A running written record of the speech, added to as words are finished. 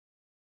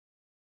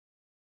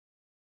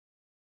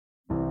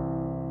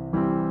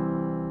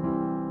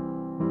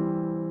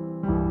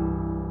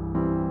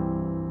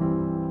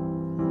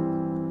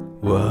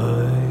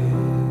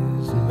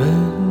Wise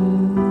men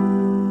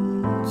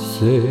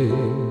say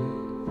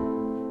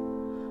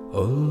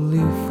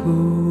only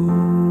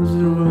fools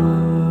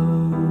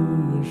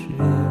rush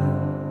in,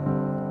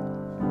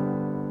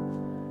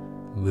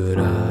 but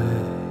I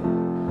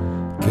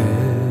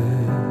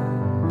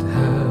can't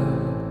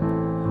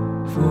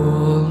help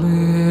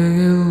falling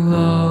in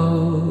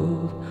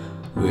love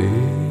with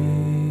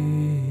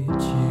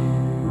you.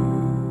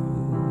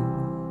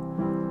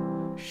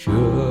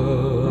 Shall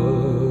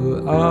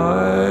I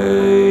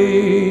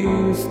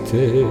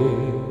stay?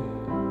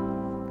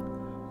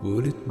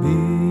 Would it be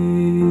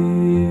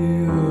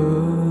a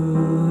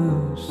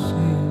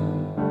sin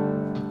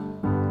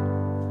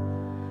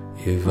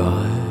if I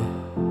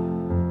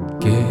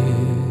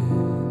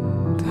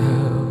can't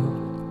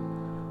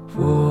help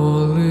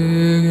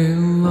falling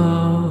in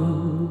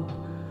love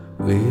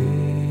with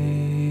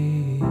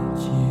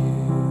you?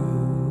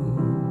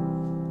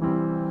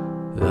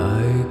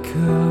 Like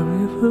a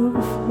river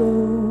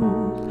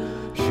flows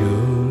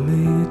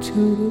surely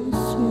to the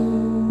sea,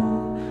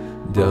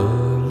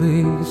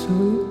 darling, so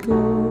it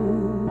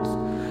goes.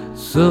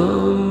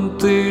 Some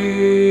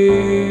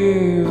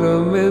things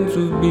are meant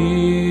to be.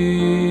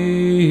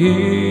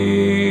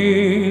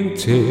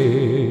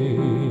 Take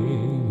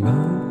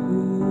my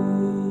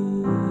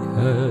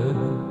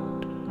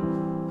hand,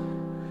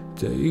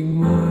 take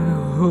my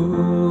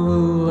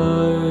whole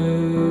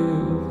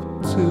life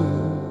too,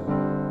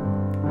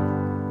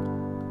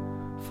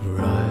 for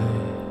I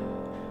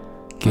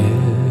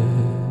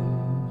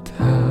can't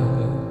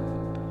help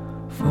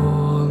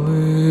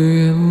falling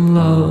in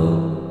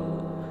love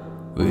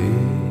with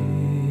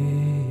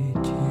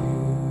you.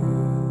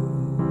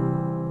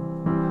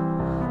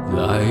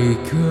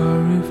 Like a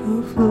river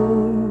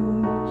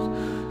flows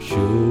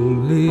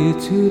surely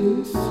to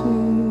the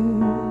sea,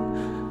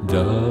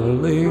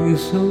 darling,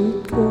 so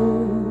it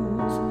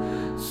goes.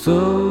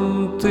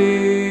 Some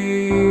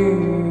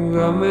things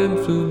are meant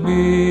to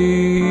be.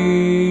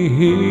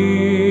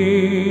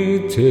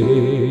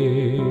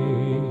 Take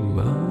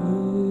my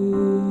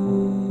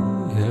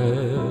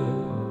hand,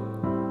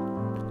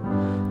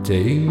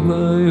 take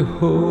my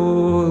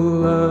whole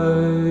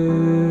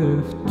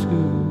life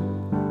too,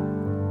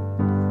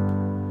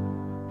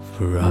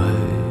 for I